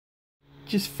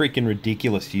Just freaking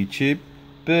ridiculous, YouTube.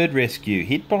 Bird rescue,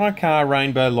 hit by a car,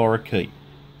 rainbow lorikeet.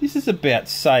 This is about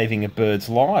saving a bird's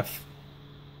life.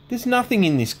 There's nothing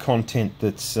in this content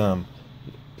that's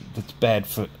bad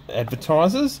for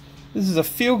advertisers. This is a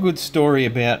feel-good story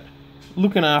about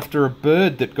looking after a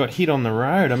bird that got hit on the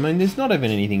road. I mean, there's not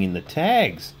even anything in the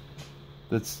tags.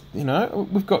 That's, you know,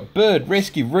 we've got bird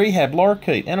rescue, rehab,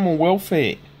 lorikeet, animal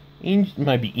welfare.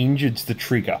 Maybe injured's the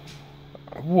trigger.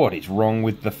 What is wrong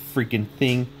with the freaking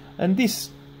thing? And this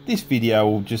video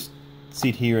will just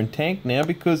sit here and tank now,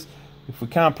 because if we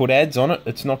can't put ads on it,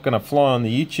 it's not going to fly on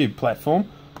the YouTube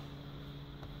platform.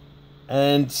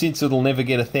 And since it'll never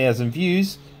get 1,000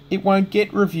 views, it won't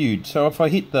get reviewed. So if I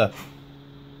hit the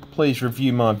please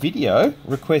review my video,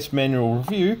 request manual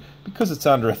review, because it's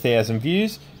under 1,000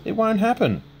 views, it won't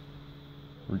happen.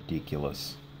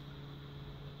 Ridiculous.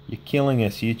 You're killing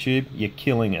us, YouTube. You're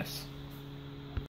killing us.